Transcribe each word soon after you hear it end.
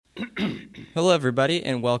Hello, everybody,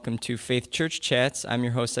 and welcome to Faith Church Chats. I'm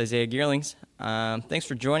your host, Isaiah Geerlings. Thanks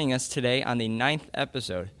for joining us today on the 9th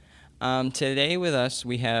episode. Today with us,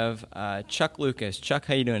 we have Chuck Lucas. Chuck,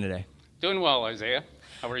 how you doing today? Doing well, Isaiah.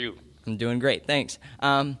 How are you? I'm doing great, thanks.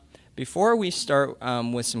 Before we start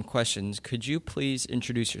with some questions, could you please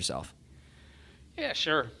introduce yourself? Yeah,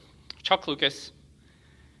 sure. Chuck Lucas.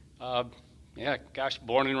 Born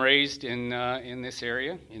and raised in this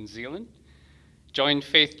area, in Zeeland. Joined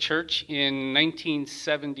Faith Church in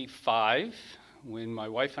 1975 when my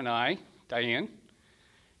wife and I, Diane,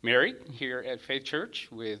 married here at Faith Church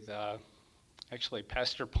with actually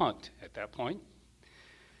Pastor Punt at that point.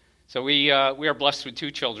 So we are blessed with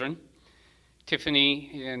two children.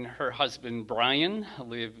 Tiffany and her husband Brian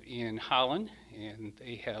live in Holland, and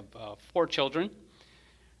they have 4 children.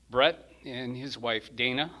 Brett and his wife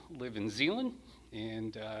Dana live in Zeeland,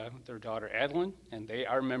 and their daughter Adeline, and they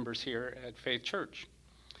are members here at Faith Church.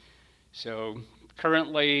 So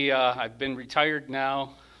currently, I've been retired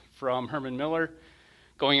now from Herman Miller,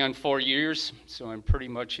 going on 4 years, so I'm pretty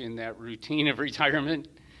much in that routine of retirement.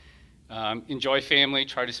 Enjoy family,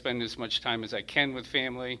 try to spend as much time as I can with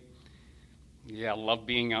family. Yeah, love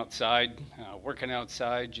being outside, working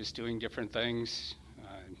outside, just doing different things.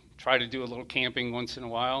 Try to do a little camping once in a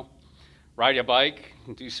while. Ride a bike,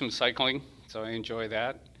 do some cycling. So I enjoy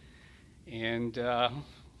that. And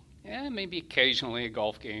maybe occasionally a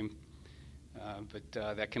golf game.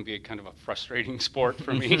 But that can be a kind of a frustrating sport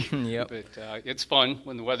for me. Yep. But it's fun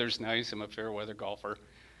when the weather's nice. I'm a fair weather golfer.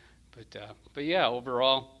 But yeah,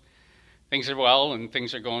 overall, things are well and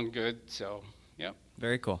things are going good. So, yeah.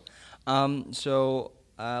 Very cool.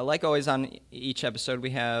 Like always on each episode, we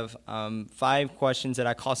have 5 questions that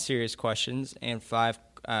I call serious questions and 5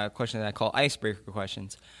 questions that I call icebreaker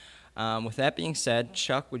questions. With that being said,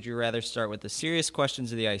 Chuck, would you rather start with the serious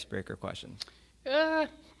questions or the icebreaker questions?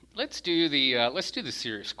 Let's do the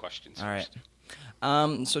serious questions All first.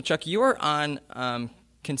 right. So, Chuck, you were on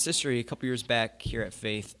consistory a couple years back here at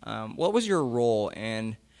Faith. What was your role,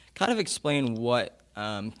 and kind of explain what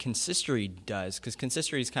consistory does? Because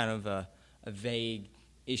consistory is kind of a vague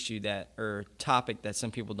issue or topic that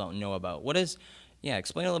some people don't know about.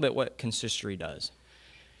 Explain a little bit what consistory does.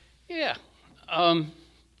 Yeah.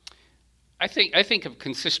 I think of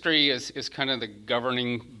consistory as kind of the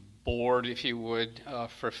governing board, if you would,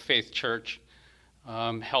 for Faith Church.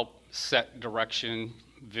 Help set direction,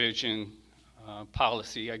 vision,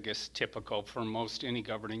 policy, I guess typical for most any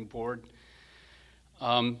governing board.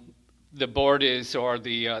 The board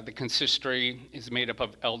the consistory is made up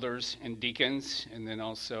of elders and deacons, and then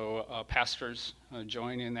also pastors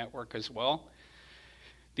join in that work as well.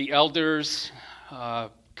 The elders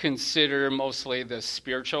consider mostly the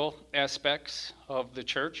spiritual aspects of the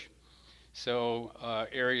church. So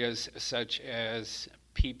areas such as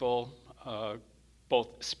people, both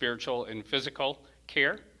spiritual and physical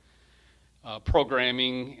care,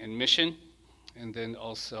 programming and mission, and then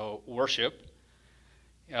also worship.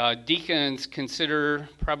 Deacons consider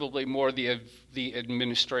probably more the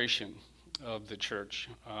administration of the church,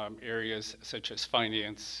 areas such as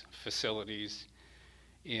finance, facilities,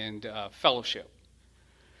 and fellowship.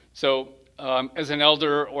 So as an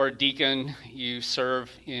elder or a deacon, you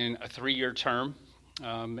serve in a 3-year term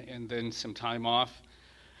and then some time off.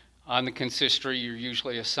 On the consistory, you're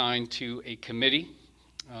usually assigned to a committee,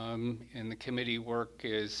 and the committee work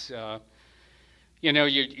is,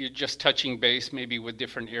 you're just touching base maybe with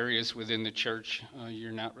different areas within the church.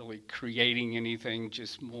 You're not really creating anything,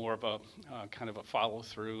 just more of a kind of a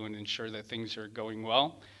follow-through and ensure that things are going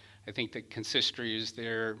well. I think that consistory is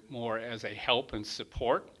there more as a help and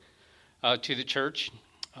support to the church.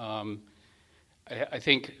 I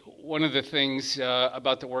think one of the things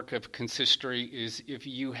about the work of consistory is if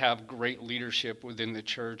you have great leadership within the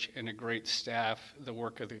church and a great staff, the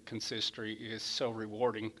work of the consistory is so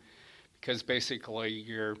rewarding because basically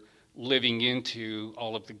you're living into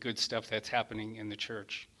all of the good stuff that's happening in the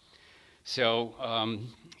church. So,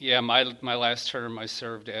 my last term I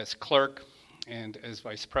served as clerk and as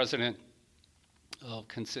vice president of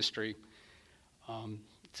consistory.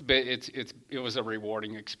 It was a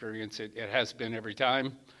rewarding experience. It has been every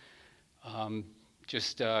time.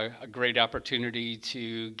 Just a great opportunity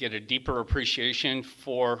to get a deeper appreciation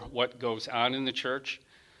for what goes on in the church,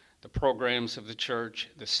 the programs of the church,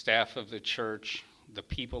 the staff of the church, the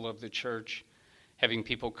people of the church. Having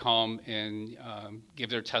people come and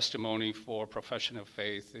give their testimony for profession of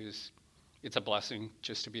faith it's a blessing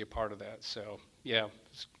just to be a part of that. So yeah,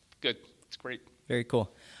 it's good. It's great. Very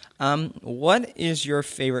cool. What is your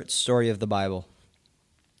favorite story of the Bible?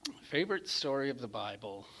 Favorite story of the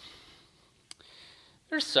Bible?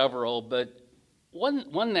 There's several, but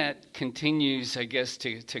One that continues, I guess,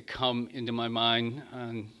 to come into my mind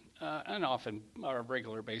on often on a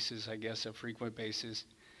regular basis, I guess, a frequent basis,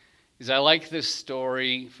 is I like this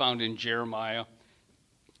story found in Jeremiah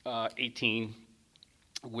 18,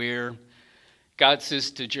 where God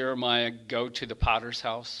says to Jeremiah, "Go to the potter's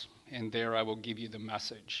house, and there I will give you the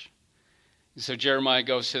message." And so Jeremiah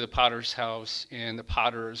goes to the potter's house, and the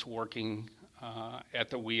potter is working at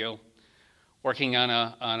the wheel, working on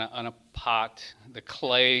a pot. The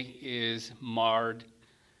clay is marred.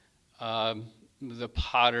 The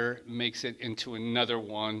potter makes it into another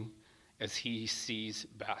one as he sees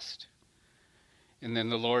best. And then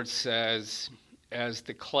the Lord says, "As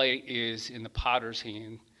the clay is in the potter's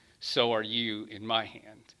hand, so are you in my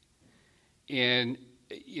hand." And,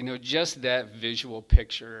 just that visual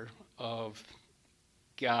picture of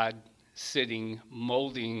God sitting,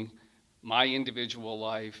 molding my individual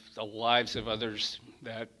life, the lives of others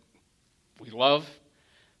that we love,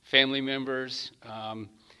 family members,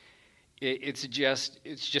 it's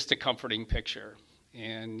just a comforting picture.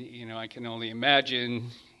 And, I can only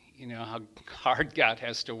imagine, how hard God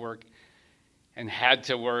has to work and had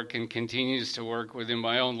to work and continues to work within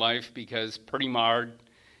my own life, because pretty marred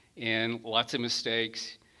and lots of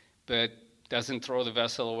mistakes, but doesn't throw the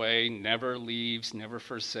vessel away, never leaves, never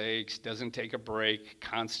forsakes, doesn't take a break,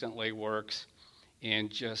 constantly works,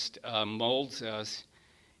 and just molds us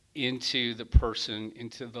into the person,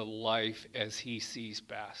 into the life as he sees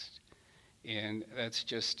best. And that's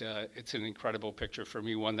just, it's an incredible picture for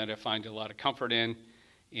me, one that I find a lot of comfort in.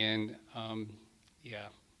 And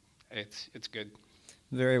it's good.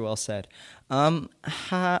 Very well said.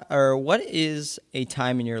 What is a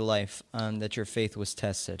time in your life that your faith was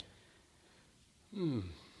tested?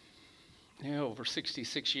 Over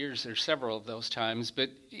 66 years, there's several of those times. But,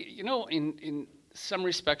 in some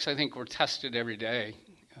respects, I think we're tested every day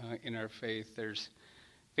in our faith. There's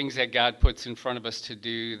things that God puts in front of us to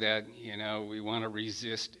do that, we want to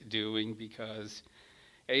resist doing because,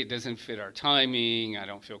 hey, it doesn't fit our timing. I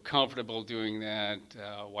don't feel comfortable doing that.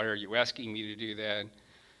 Why are you asking me to do that?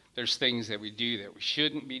 There's things that we do that we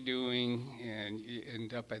shouldn't be doing, and you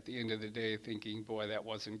end up at the end of the day thinking, boy, that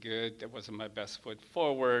wasn't good. That wasn't my best foot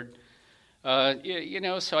forward.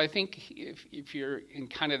 So I think if you're in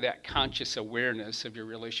kind of that conscious awareness of your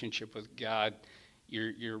relationship with God,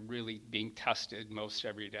 you're really being tested most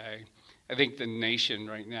every day. I think the nation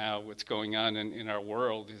right now, what's going on in our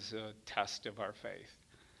world, is a test of our faith.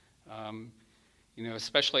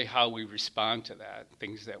 Especially how we respond to that,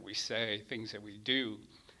 things that we say, things that we do.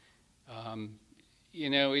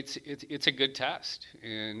 It's a good test,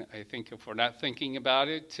 and I think if we're not thinking about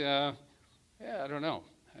it, I don't know.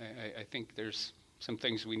 I think there's some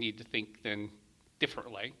things we need to think then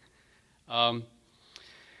differently.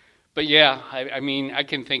 But yeah, I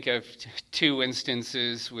can think of two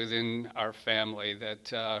instances within our family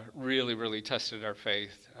that really, really tested our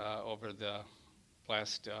faith over the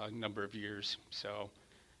last number of years. So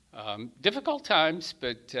difficult times,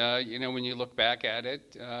 but when you look back at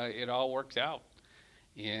it, it all worked out.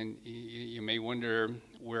 And you may wonder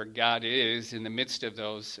where God is in the midst of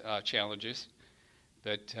those challenges.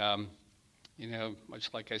 But,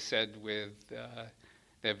 much like I said with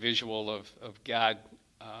that visual of God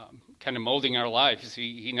kind of molding our lives,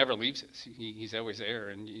 he never leaves us. He's always there,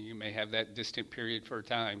 and you may have that distant period for a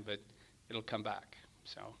time, but it'll come back.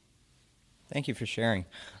 So, thank you for sharing.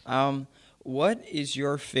 What is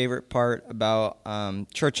your favorite part about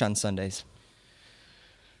church on Sundays?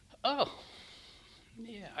 Oh,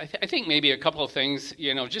 yeah, I think maybe a couple of things.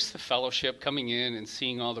 Just the fellowship, coming in and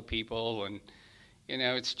seeing all the people, and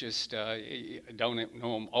it's just I don't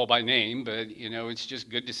know them all by name, but it's just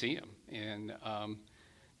good to see them. And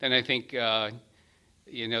then I think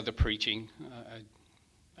the preaching.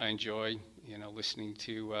 I enjoy listening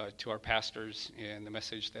to our pastors and the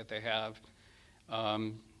message that they have.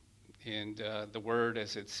 And the word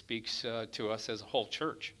as it speaks to us as a whole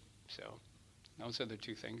church. So those are the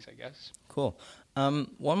two things, I guess. Cool.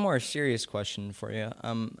 One more serious question for you.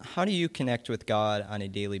 How do you connect with God on a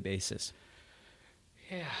daily basis?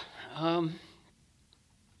 Yeah.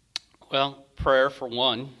 Well, prayer for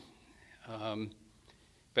one.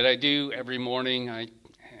 But I do every morning. I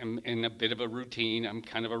am in a bit of a routine. I'm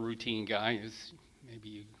kind of a routine guy, as maybe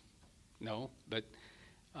you know. But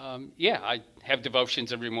I have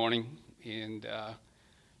devotions every morning and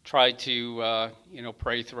try to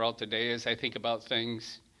pray throughout the day as I think about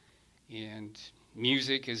things. And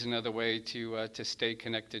music is another way to stay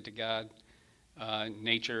connected to God.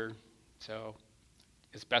 Nature. So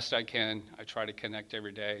as best I can, I try to connect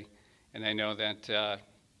every day, and I know that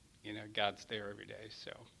God's there every day.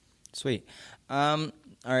 So Sweet. All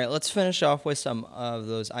right, let's finish off with some of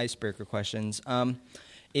those icebreaker questions.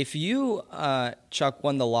 If you, Chuck,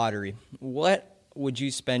 won the lottery, what would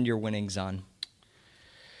you spend your winnings on?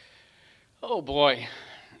 Oh boy.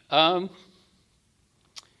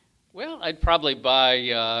 Well, I'd probably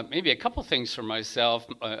buy maybe a couple things for myself.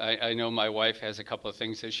 I know my wife has a couple of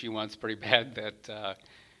things that she wants pretty bad that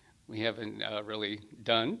we haven't really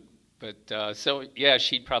done. But so, yeah,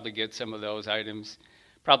 she'd probably get some of those items.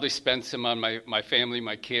 Probably spend some on my family,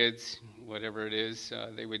 my kids, whatever it is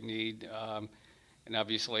they would need. And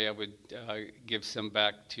obviously, I would give some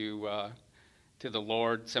back to the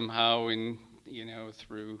Lord somehow,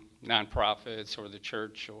 through nonprofits or the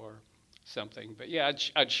church or something. But yeah,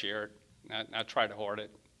 I'd share it, not try to hoard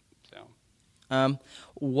it. So,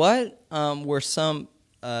 what were some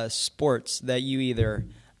sports that you either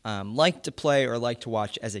liked to play or liked to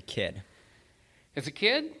watch as a kid? As a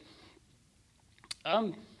kid,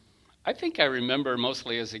 I think I remember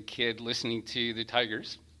mostly as a kid listening to the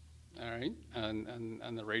Tigers, all right,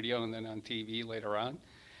 on the radio and then on TV later on.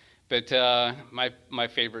 But my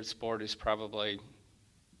favorite sport is probably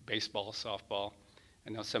baseball, softball. I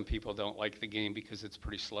know some people don't like the game because it's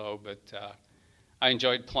pretty slow, but I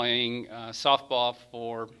enjoyed playing softball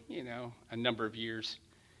for a number of years,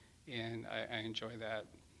 and I enjoy that.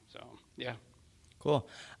 So yeah. Cool.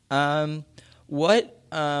 What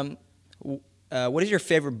is your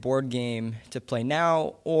favorite board game to play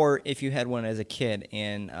now, or if you had one as a kid,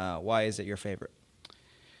 and why is it your favorite?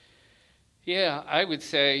 Yeah, I would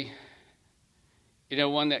say,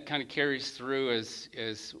 one that kind of carries through as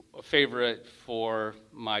a favorite for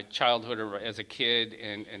my childhood or as a kid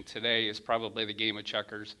and today is probably the game of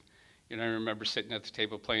checkers. I remember sitting at the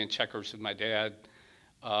table playing checkers with my dad,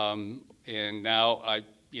 and now I,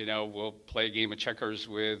 will play a game of checkers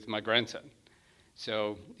with my grandson.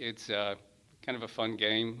 So it's kind of a fun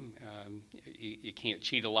game. You can't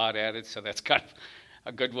cheat a lot at it, so that's kind of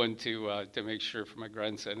a good one to make sure for my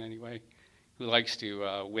grandson anyway, who likes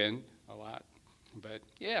to win a lot. But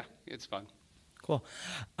yeah, it's fun. Cool.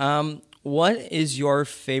 What is your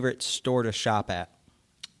favorite store to shop at?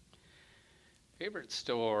 Favorite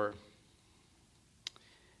store?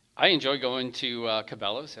 I enjoy going to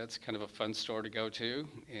Cabela's. That's kind of a fun store to go to.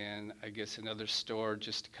 And I guess another store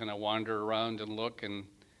just to kind of wander around and look and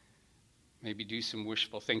maybe do some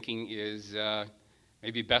wishful thinking is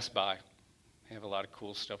maybe Best Buy. They have a lot of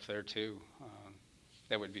cool stuff there too.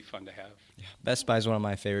 That would be fun to have. Yeah, Best Buy is one of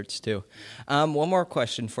my favorites too. One more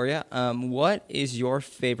question for you. What is your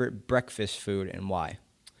favorite breakfast food and why?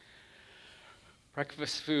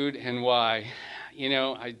 Breakfast food and why?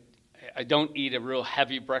 I don't eat a real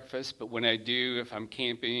heavy breakfast, but when I do, if I'm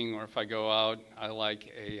camping or if I go out, I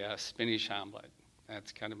like a spinach omelet.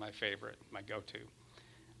 That's kind of my favorite, my go-to.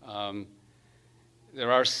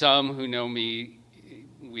 There are some who know me.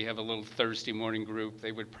 We have a little Thursday morning group.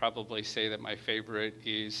 They would probably say that my favorite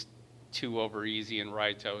is 2 over easy and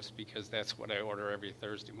rye toast because that's what I order every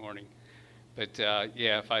Thursday morning. But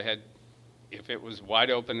yeah, if it was wide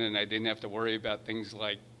open and I didn't have to worry about things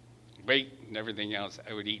like weight and everything else,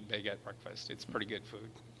 I would eat big at breakfast. It's pretty good food.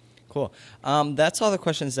 Cool. That's all the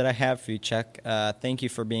questions that I have for you, Chuck. Thank you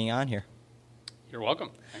for being on here. You're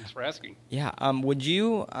welcome. Thanks for asking. Yeah. Would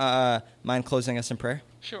you mind closing us in prayer?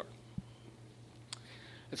 Sure.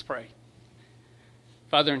 Let's pray.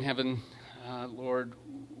 Father in heaven, Lord,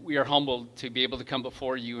 we are humbled to be able to come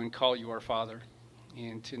before you and call you our Father,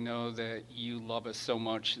 and to know that you love us so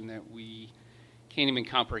much and that we can't even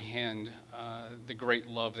comprehend the great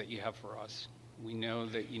love that you have for us. We know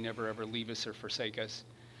that you never ever leave us or forsake us.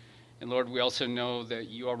 And Lord, we also know that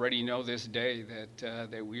you already know this day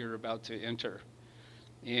that we are about to enter.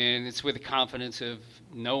 And it's with the confidence of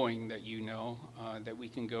knowing that you know that we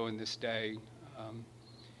can go in this day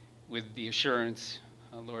with the assurance,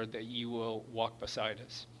 Lord, that you will walk beside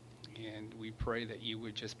us. And we pray that you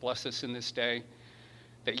would just bless us in this day,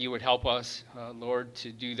 that you would help us, Lord,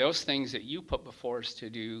 to do those things that you put before us to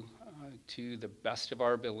do to the best of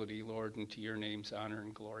our ability, Lord, and to your name's honor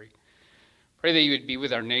and glory. Pray that you would be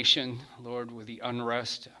with our nation, Lord, with the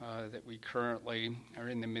unrest that we currently are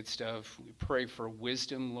in the midst of. We pray for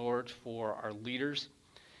wisdom, Lord, for our leaders.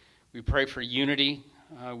 We pray for unity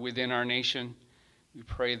within our nation. We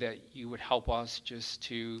pray that you would help us just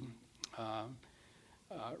to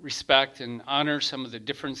respect and honor some of the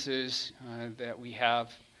differences that we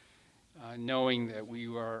have, knowing that we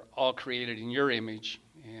are all created in your image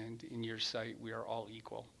and in your sight we are all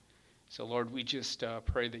equal. So, Lord, we just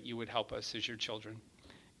pray that you would help us as your children.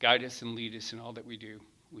 Guide us and lead us in all that we do.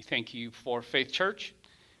 We thank you for Faith Church.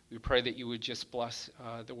 We pray that you would just bless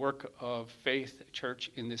the work of Faith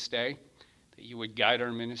Church in this day, that you would guide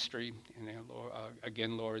our ministry. And Lord,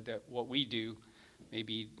 again, Lord, that what we do may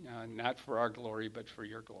be not for our glory, but for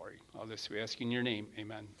your glory. All this we ask in your name.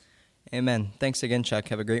 Amen. Amen. Thanks again, Chuck.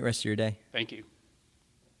 Have a great rest of your day. Thank you.